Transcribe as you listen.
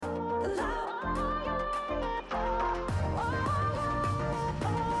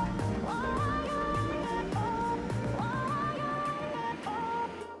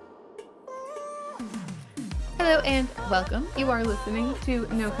Hello and welcome. You are listening to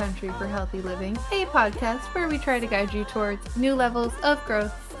No Country for Healthy Living, a podcast where we try to guide you towards new levels of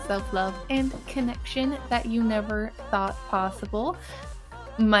growth, self-love, and connection that you never thought possible.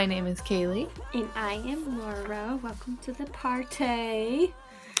 My name is Kaylee. And I am Laura. Welcome to the party.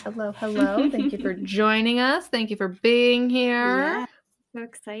 Hello. Thank you for joining us. Thank you for being here. Yeah, so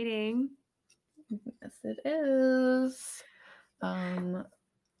exciting. Yes, it is.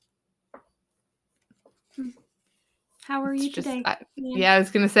 How are you today? I was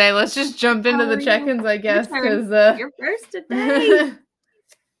going to say, let's just jump into the check-ins, I guess, because you're first today.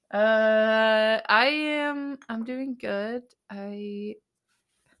 I'm doing good.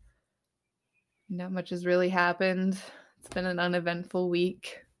 Not much has really happened. It's been an uneventful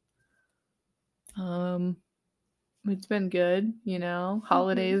week. It's been good,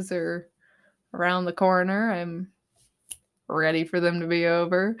 Holidays are around the corner. I'm ready for them to be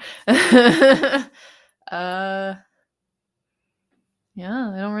over.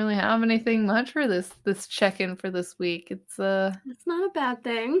 I don't really have anything much for this check-in for this week. It's not a bad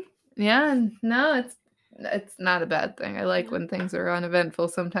thing. Yeah, no, it's not a bad thing. I like when things are uneventful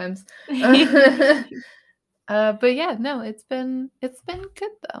sometimes. But yeah, no, it's been good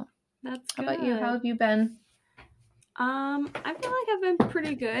though. That's good. How about you? How have you been? I feel like I've been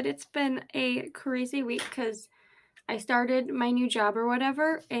pretty good. It's been a crazy week because I started my new job or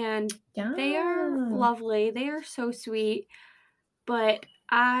whatever, and they are lovely. They are so sweet. But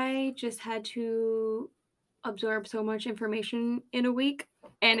I just had to absorb so much information in a week.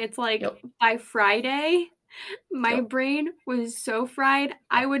 And it's like by Friday, my brain was so fried.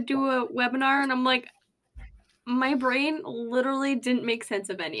 I would do a webinar and I'm like, my brain literally didn't make sense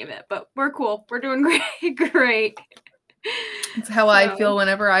of any of it. But we're cool. We're doing great. It's how I feel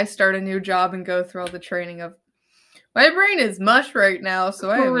whenever I start a new job and go through all the training of my brain is much right now, so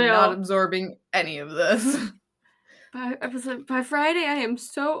I am not absorbing any of this. By Friday, I am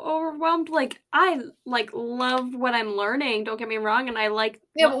so overwhelmed. I love what I'm learning. Don't get me wrong, and I like.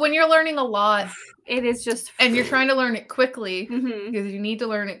 Yeah, but when you're learning a lot, it is just. And you're trying to learn it quickly because you need to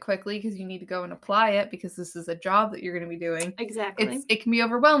learn it quickly because you need to go and apply it because this is a job that you're going to be doing. Exactly. It can be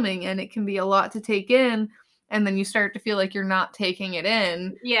overwhelming and it can be a lot to take in, and then you start to feel like you're not taking it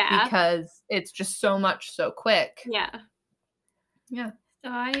in. Yeah. Because it's just so much so quick. Yeah. Yeah.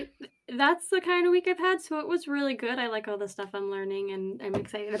 So that's the kind of week I've had, so it was really good. I like all the stuff I'm learning, and I'm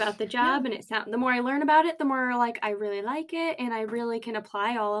excited about the job, and the more I learn about it, the more, I really like it, and I really can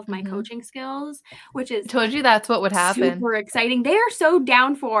apply all of my coaching skills, which is... Told you that's what would happen. Super exciting. They are so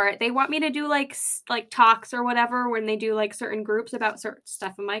down for it. They want me to do, talks or whatever when they do, certain groups about certain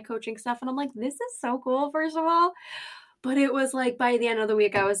stuff in my coaching stuff, and I'm like, this is so cool, first of all, but it was, by the end of the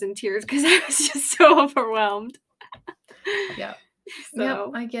week, I was in tears, because I was just so overwhelmed. Yeah. So.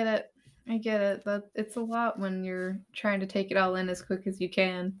 Yep, I get it. That it's a lot when you're trying to take it all in as quick as you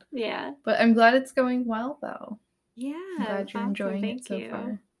can. Yeah. But I'm glad it's going well, though. Yeah. I'm glad you're enjoying it so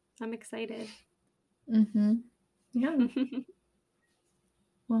far. I'm excited. Mm-hmm. Yeah.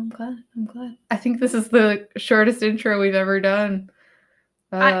 Well, I'm glad. I think this is the shortest intro we've ever done.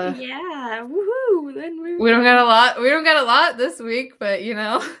 Yeah. Woohoo! Then we don't got a lot. We don't got a lot this week, but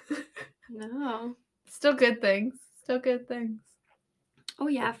No. Still good things. Oh,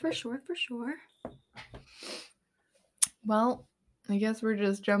 yeah, for sure. Well, I guess we're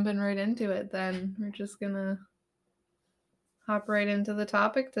just jumping right into it then. We're just going to hop right into the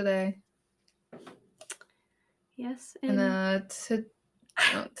topic today. Yes. And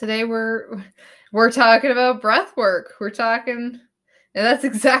today we're talking about breath work. And that's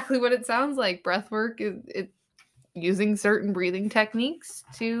exactly what it sounds like. Breath work is using certain breathing techniques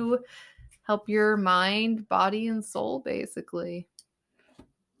to help your mind, body, and soul, basically.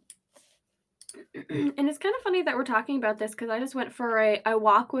 And it's kind of funny that we're talking about this because I just went for a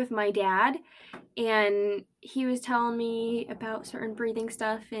walk with my dad, and he was telling me about certain breathing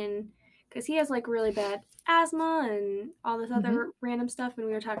stuff, and because he has really bad asthma and all this other random stuff, and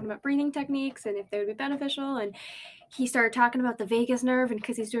we were talking about breathing techniques and if they would be beneficial, and he started talking about the vagus nerve, and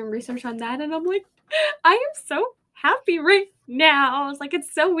because he's doing research on that, and I'm like, I am so happy right now. I was like,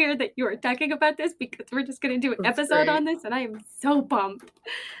 it's so weird that you are talking about this because we're just going to do an episode on this, and I am so pumped.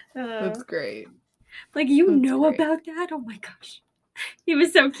 That's great. About that? Oh my gosh. He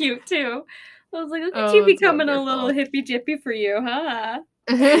was so cute too. I was like, look at you becoming a little hippy jippy for you, huh?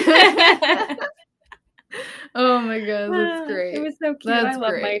 Oh my god, that's great. It was so cute. I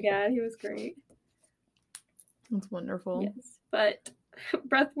love my dad. He was great. That's wonderful. Yes, but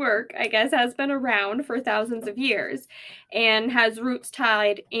breath work, I guess, has been around for thousands of years and has roots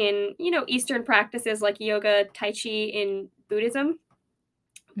tied in, Eastern practices like yoga, Tai Chi, in Buddhism.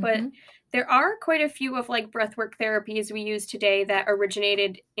 But there are quite a few of like breathwork therapies we use today that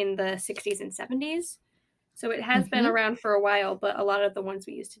originated in the 60s and 70s. So it has been around for a while, but a lot of the ones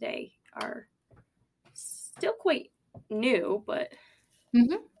we use today are still quite new, but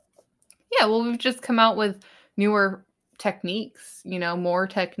yeah, well, we've just come out with newer techniques, more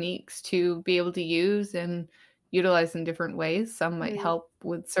techniques to be able to use and utilize in different ways. Some might help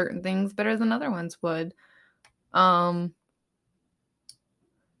with certain things better than other ones would. But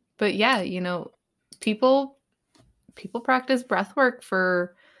yeah, people practice breath work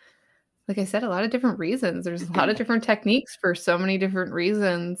for, like I said, a lot of different reasons. There's a lot of different techniques for so many different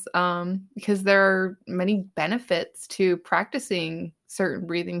reasons, because there are many benefits to practicing certain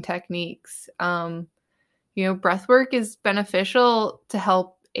breathing techniques. Breath work is beneficial to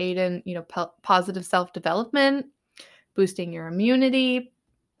help aid in, positive self-development, boosting your immunity,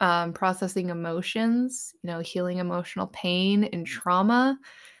 processing emotions, healing emotional pain and trauma,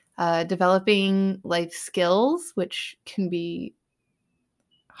 developing life skills, which can be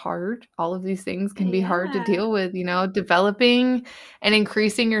hard. All of these things can be hard to deal with, developing and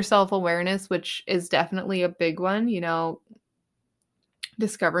increasing your self-awareness, which is definitely a big one,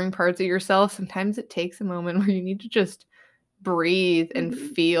 discovering parts of yourself. Sometimes it takes a moment where you need to just breathe and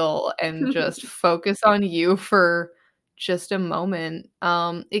feel and just focus on you for just a moment.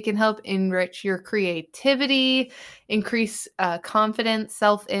 It can help enrich your creativity, increase confidence,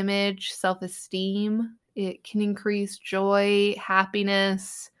 self-image, self-esteem. It can increase joy,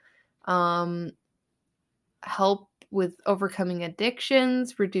 happiness, help with overcoming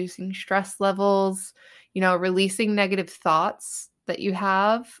addictions, reducing stress levels, releasing negative thoughts that you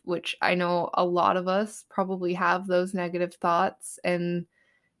have, which I know a lot of us probably have those negative thoughts, and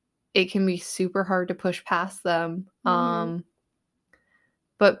it can be super hard to push past them. But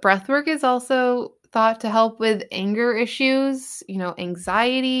breathwork is also thought to help with anger issues,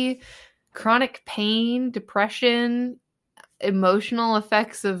 anxiety, chronic pain, depression, emotional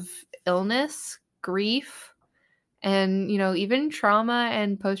effects of illness, grief, and, even trauma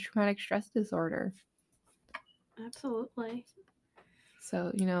and post-traumatic stress disorder. Absolutely.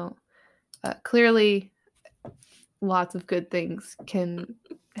 So, clearly lots of good things can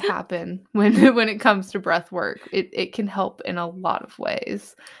happen when it comes to breath work. It can help in a lot of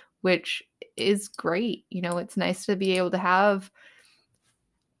ways, which is great. It's nice to be able to have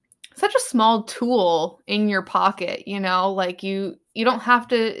such a small tool in your pocket, like you don't have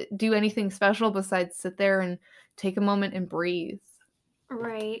to do anything special besides sit there and take a moment and breathe.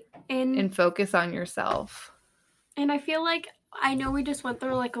 Right. And focus on yourself. And I feel like, I know we just went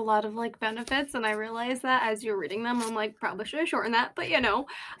through like a lot of like benefits, and I realized that as you're reading them, I'm like, probably should have shortened that, but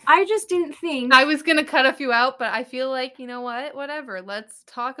I just didn't think. I was gonna cut a few out, but I feel like, whatever. Let's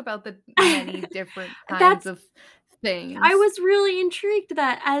talk about the many different kinds of things. I was really intrigued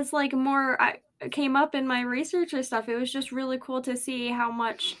that as like more came up in my research and stuff, it was just really cool to see how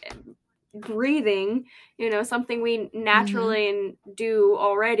much breathing, something we naturally do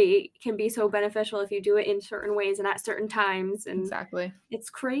already, can be so beneficial if you do it in certain ways and at certain times. And exactly, it's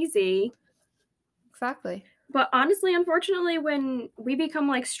crazy. Exactly. But honestly, unfortunately, when we become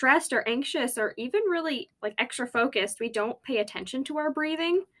like stressed or anxious or even really like extra focused, we don't pay attention to our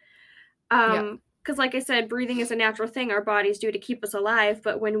breathing. Because like I said, breathing is a natural thing our bodies do to keep us alive.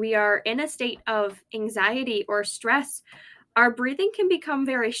 But when we are in a state of anxiety or stress, our breathing can become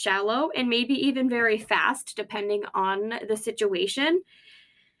very shallow and maybe even very fast, depending on the situation.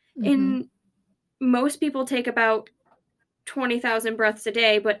 And most people take about 20,000 breaths a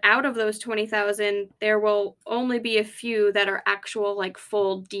day, but out of those 20,000, there will only be a few that are actual like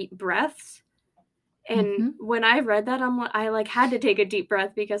full deep breaths. And when I read that, I like had to take a deep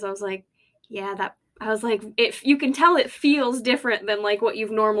breath, because I was like, you can tell it feels different than like what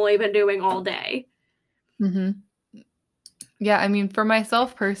you've normally been doing all day. Yeah, I mean, for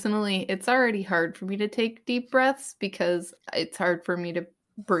myself personally, it's already hard for me to take deep breaths because it's hard for me to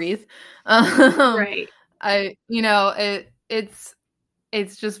breathe. Right. It's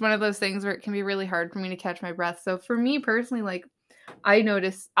just one of those things where it can be really hard for me to catch my breath. So for me personally, like I'll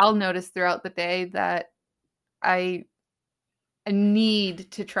notice throughout the day that I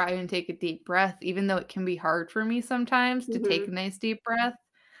need to try and take a deep breath, even though it can be hard for me sometimes to take a nice deep breath.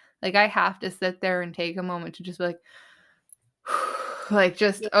 Like I have to sit there and take a moment to just be like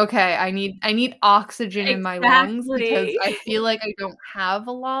just okay, I need oxygen in my lungs, because I feel like I don't have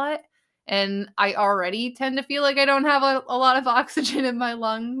a lot, and I already tend to feel like I don't have a lot of oxygen in my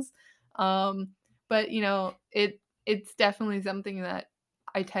lungs. But it's definitely something that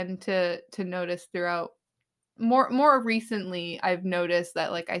I tend to notice throughout. More recently, I've noticed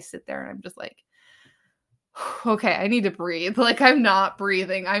that like I sit there and I'm just like, okay, I need to breathe. Like, I'm not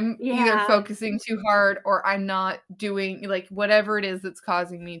breathing. I'm either Yeah. focusing too hard or I'm not doing, like, whatever it is that's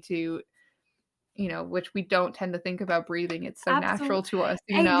causing me to, which we don't tend to think about breathing. It's so natural Absolutely. to us,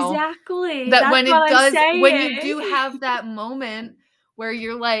 Exactly. that That's what I'm when you saying. do have that moment where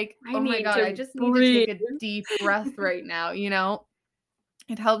you're like, I "Oh my need God, I to just need to breathe. take a deep breath right now,"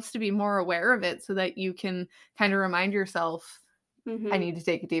 it helps to be more aware of it so that you can kind of remind yourself, I need to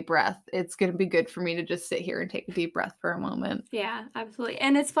take a deep breath. It's going to be good for me to just sit here and take a deep breath for a moment. Yeah, absolutely.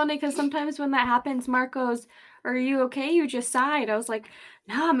 And it's funny because sometimes when that happens, Mark goes, "Are you okay? You just sighed." I was like,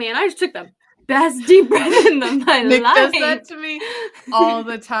 "Nah, man, I just took the best deep breath in my Nick life." does that to me all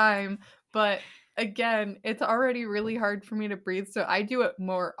the time. But again, it's already really hard for me to breathe. So I do it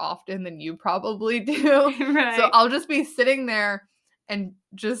more often than you probably do. Right. So I'll just be sitting there and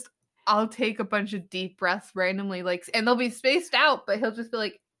I'll take a bunch of deep breaths randomly, and they'll be spaced out, but he'll just be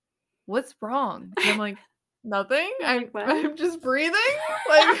like, "What's wrong?" And I'm like, "Nothing. I'm just breathing."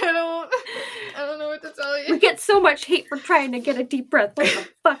 Like, I don't know what to tell you. We get so much hate for trying to get a deep breath. What the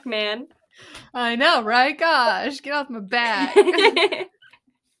fuck, man? I know, right? Gosh, get off my back.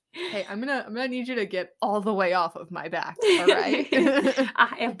 Hey, I'm gonna need you to get all the way off of my back, all right?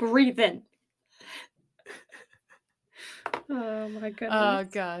 I am breathing. Oh my goodness. Oh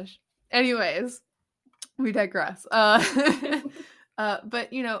gosh. Anyways, we digress. But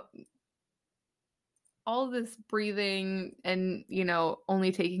all this breathing and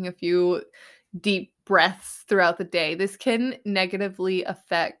only taking a few deep breaths throughout the day, this can negatively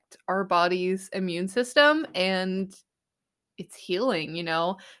affect our body's immune system and its healing.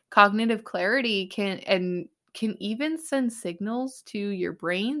 Cognitive clarity can even send signals to your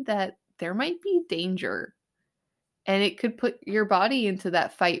brain that there might be danger, and it could put your body into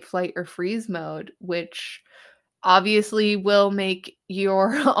that fight, flight, or freeze mode, which obviously will make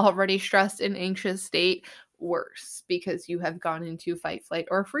your already stressed and anxious state worse because you have gone into fight, flight,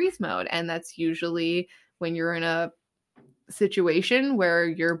 or freeze mode. And that's usually when you're in a situation where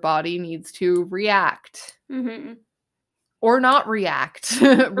your body needs to react or not react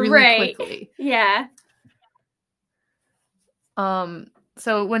really quickly. Yeah.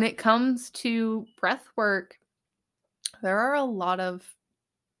 So when it comes to breath work, there are a lot of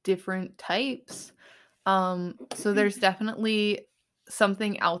different types. So there's definitely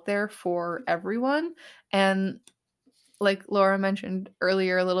something out there for everyone. And like Laura mentioned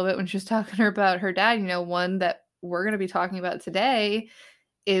earlier a little bit when she was talking about her dad, one that we're going to be talking about today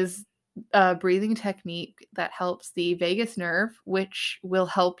is a breathing technique that helps the vagus nerve, which will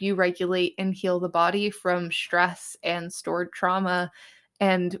help you regulate and heal the body from stress and stored trauma.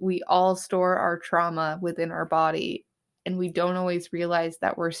 And we all store our trauma within our body, and we don't always realize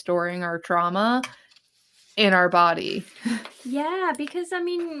that we're storing our trauma in our body. Yeah, because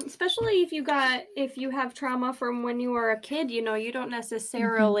especially if you have trauma from when you were a kid, you don't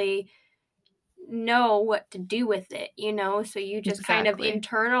necessarily know what to do with it, so you just kind of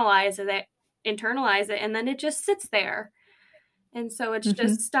internalize it, and then it just sits there. And so it's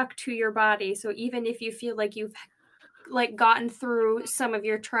just stuck to your body. So even if you feel like you've gotten through some of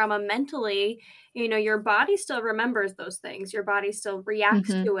your trauma mentally, your body still remembers those things. Your body still reacts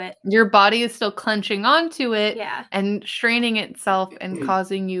to it. Your body is still clenching onto it and straining itself and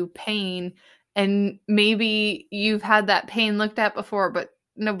causing you pain. And maybe you've had that pain looked at before, but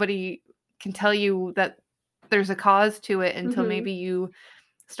nobody can tell you that there's a cause to it until maybe you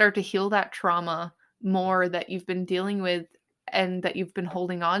start to heal that trauma more that you've been dealing with and that you've been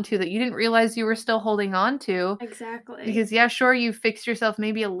holding on to that you didn't realize you were still holding on to. Exactly. Because sure, you fixed yourself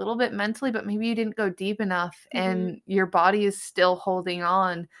maybe a little bit mentally, but maybe you didn't go deep enough and your body is still holding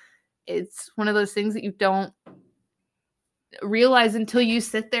on. It's one of those things that you don't realize until you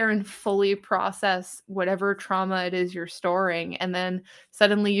sit there and fully process whatever trauma it is you're storing. And then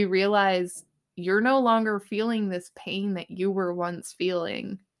suddenly you realize you're no longer feeling this pain that you were once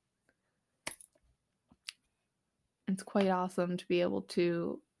feeling. It's quite awesome to be able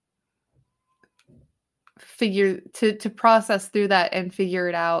to to process through that and figure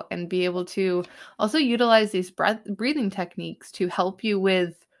it out, and be able to also utilize these breathing techniques to help you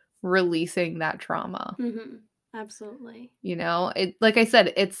with releasing that trauma. Absolutely. It, like I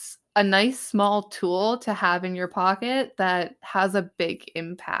said, it's a nice small tool to have in your pocket that has a big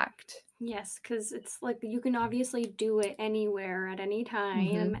impact. Yes, because it's like you can obviously do it anywhere at any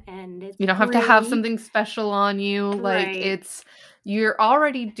time, and it's you don't have to have something special on you. Right. You're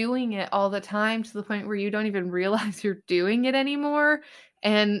already doing it all the time to the point where you don't even realize you're doing it anymore.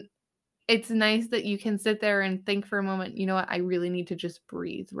 And it's nice that you can sit there and think for a moment, you know what, I really need to just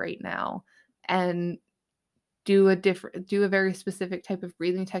breathe right now. And do a very specific type of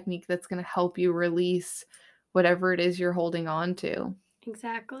breathing technique that's going to help you release whatever it is you're holding on to.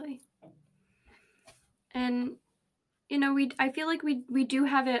 Exactly. And I feel like we do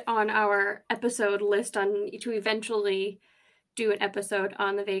have it on our episode list to eventually do an episode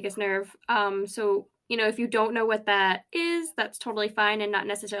on the vagus nerve. So if you don't know what that is, that's totally fine and not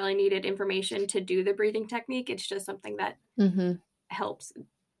necessarily needed information to do the breathing technique. It's just something that helps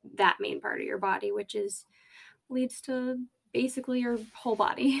that main part of your body, which leads to basically your whole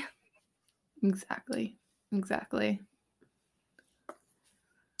body. Exactly. We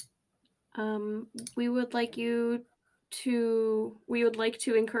would like to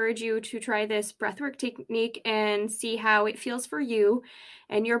encourage you to try this breathwork technique and see how it feels for you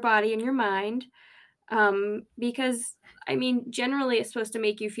and your body and your mind. Because generally it's supposed to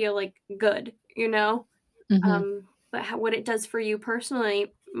make you feel like good, but what it does for you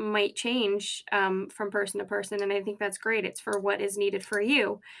personally might change from person to person, and I think that's great. It's for what is needed for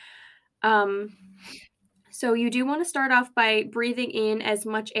you. So you do want to start off by breathing in as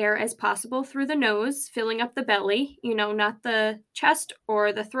much air as possible through the nose, filling up the belly, not the chest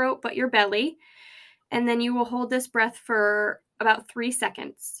or the throat, but your belly. And then you will hold this breath for about 3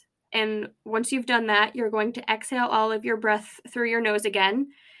 seconds. And once you've done that, you're going to exhale all of your breath through your nose again.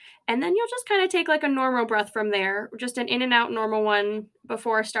 And then you'll just kind of take like a normal breath from there, just an in and out normal one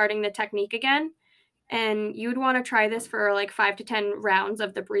before starting the technique again. And you'd want to try this for like 5 to 10 rounds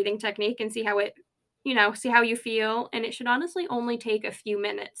of the breathing technique and see how you feel. And it should honestly only take a few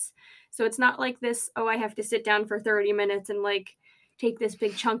minutes. So it's not like this, I have to sit down for 30 minutes and like take this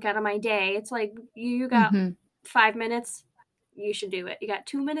big chunk out of my day. It's like you got 5 minutes, you should do it. You got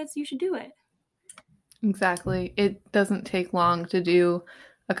 2 minutes, you should do it. Exactly. It doesn't take long to do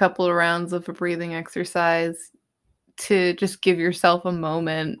a couple of rounds of a breathing exercise, to just give yourself a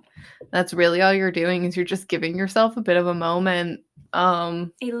moment. That's really all you're doing, is you're just giving yourself a bit of a moment. A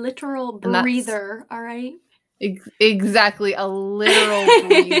literal breather, all right? Exactly, a literal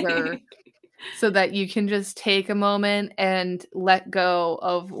breather. So that you can just take a moment and let go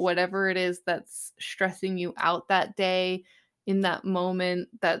of whatever it is that's stressing you out that day, in that moment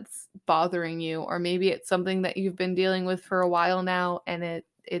that's bothering you. Or maybe it's something that you've been dealing with for a while now, and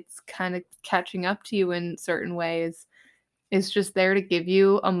it's kind of catching up to you in certain ways. It's just there to give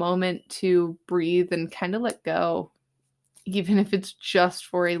you a moment to breathe and kind of let go, even if it's just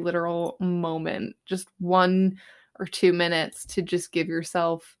for a literal moment, just 1 or 2 minutes, to just give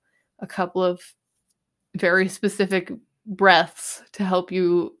yourself a couple of very specific breaths to help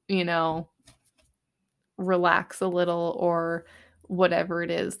you, relax a little, or whatever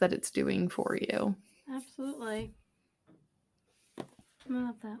it is that it's doing for you. Absolutely. I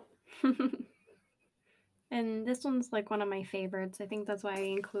love that. And this one's like one of my favorites. I think that's why I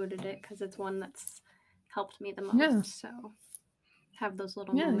included it, because it's one that's helped me the most. Yeah. So have those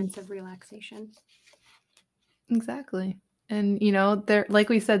little moments of relaxation. Exactly. And, there, like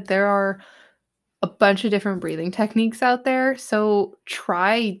we said, there are a bunch of different breathing techniques out there. So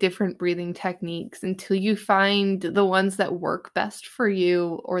try different breathing techniques until you find the ones that work best for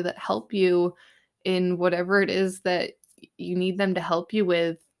you, or that help you in whatever it is that you need them to help you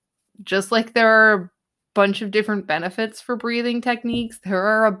with. Just like there are a bunch of different benefits for breathing techniques, there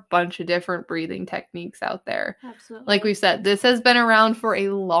are a bunch of different breathing techniques out there. Absolutely. Like we said, this has been around for a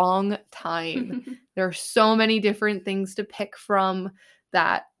long time. There are so many different things to pick from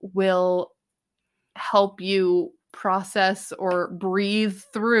that will help you process or breathe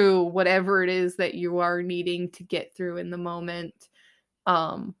through whatever it is that you are needing to get through in the moment.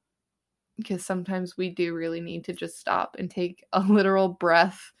 Because sometimes we do really need to just stop and take a literal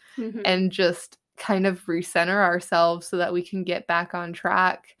breath and just kind of recenter ourselves so that we can get back on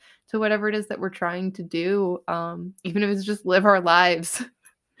track to whatever it is that we're trying to do. Even if it's just live our lives.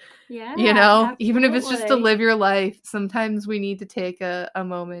 Yeah. Absolutely. Even if it's just to live your life, sometimes we need to take a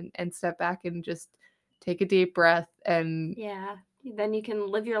moment and step back and just take a deep breath, and then you can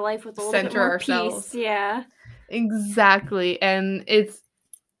live your life with a little bit more peace. Yeah. Exactly. And it's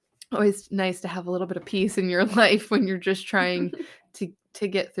always nice to have a little bit of peace in your life when you're just trying to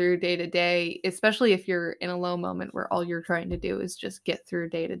get through day to day, especially if you're in a low moment where all you're trying to do is just get through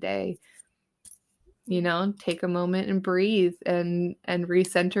day to day. Take a moment and breathe and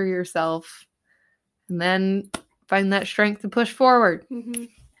recenter yourself, and then find that strength to push forward.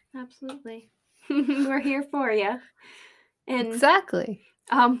 Absolutely. We're here for you. And exactly.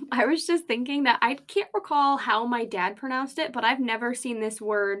 I was just thinking that I can't recall how my dad pronounced it, but I've never seen this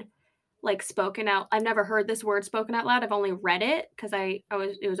word like spoken out. I've never heard this word spoken out loud. I've only read it because I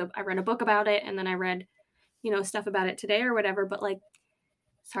read a book about it, and then I read, stuff about it today or whatever. But like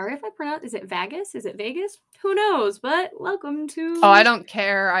Sorry if I pronounce. Is it Vegas? Is it Vegas? Who knows? But welcome to. Oh, I don't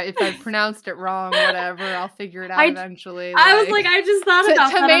care. If I pronounced it wrong, whatever. I'll figure it out eventually. I was like, I just thought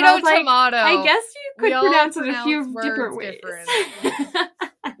about tomato, that. Tomato. I guess you could pronounce it a few different ways.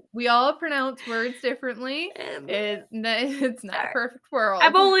 We all pronounce words differently. It's not a perfect world.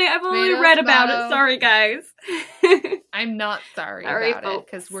 I've only read about it. Sorry, guys. I'm not sorry about it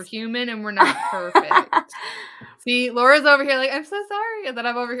because we're human and we're not perfect. See, Laura's over here like, I'm so sorry, and then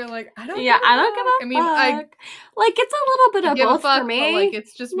I'm over here like, I don't. Yeah, I don't give a fuck. I mean, like it's a little bit of both for me. But, like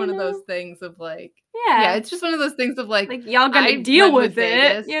it's just one of those things of like, yeah, it's just one of those things of like y'all gonna deal with it,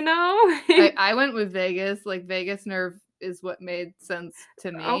 Vegas. You know. I went with Vegas. Like Vegas nerve is what made sense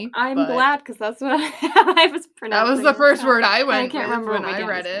to me. Oh, I'm glad because that's what I was pronouncing. That was the first word I went. I can't remember when I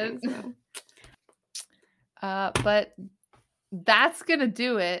read it. But that's gonna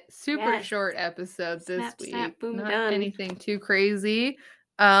do it. Super short episode this week. Snap, boom, not done. Anything too crazy.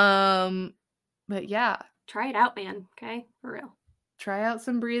 But yeah, try it out, man. Okay, for real. Try out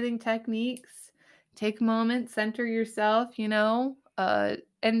some breathing techniques. Take a moment, center yourself.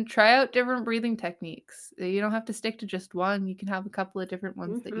 And try out different breathing techniques. You don't have to stick to just one. You can have a couple of different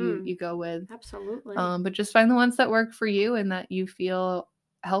ones that you go with. Absolutely. But just find the ones that work for you and that you feel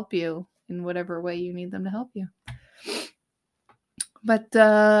help you in whatever way you need them to help you. But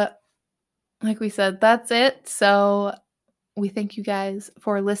like we said, that's it. So we thank you guys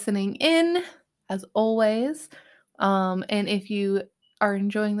for listening in, as always. And if you are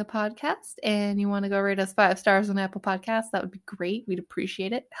enjoying the podcast and you want to go rate us 5 stars on Apple Podcasts, that would be great. We'd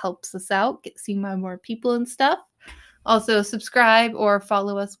appreciate it. Helps us out, get seen by more people and stuff. Also, subscribe or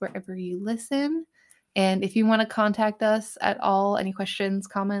follow us wherever you listen. And if you want to contact us at all, any questions,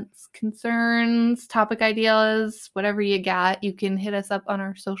 comments, concerns, topic ideas, whatever you got, you can hit us up on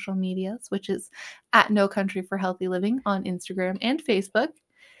our social medias, which is at No Country for Healthy Living on Instagram and Facebook.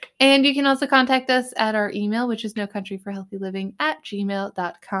 And you can also contact us at our email, which is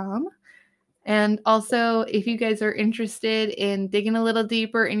nocountryforhealthyliving@gmail.com. And also, if you guys are interested in digging a little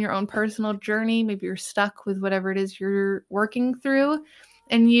deeper in your own personal journey, maybe you're stuck with whatever it is you're working through,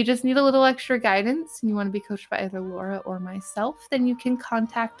 and you just need a little extra guidance, and you want to be coached by either Laura or myself, then you can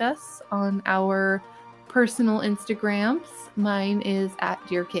contact us on our personal Instagrams. Mine is at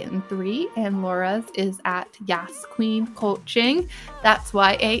DearKitten3 and Laura's is at Yas Queen Coaching. That's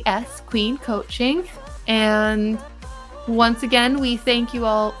YAS Queen Coaching. And once again, we thank you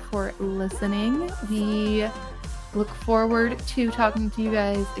all for listening. We look forward to talking to you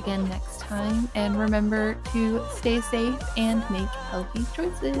guys again next time. And remember to stay safe and make healthy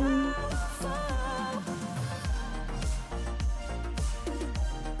choices.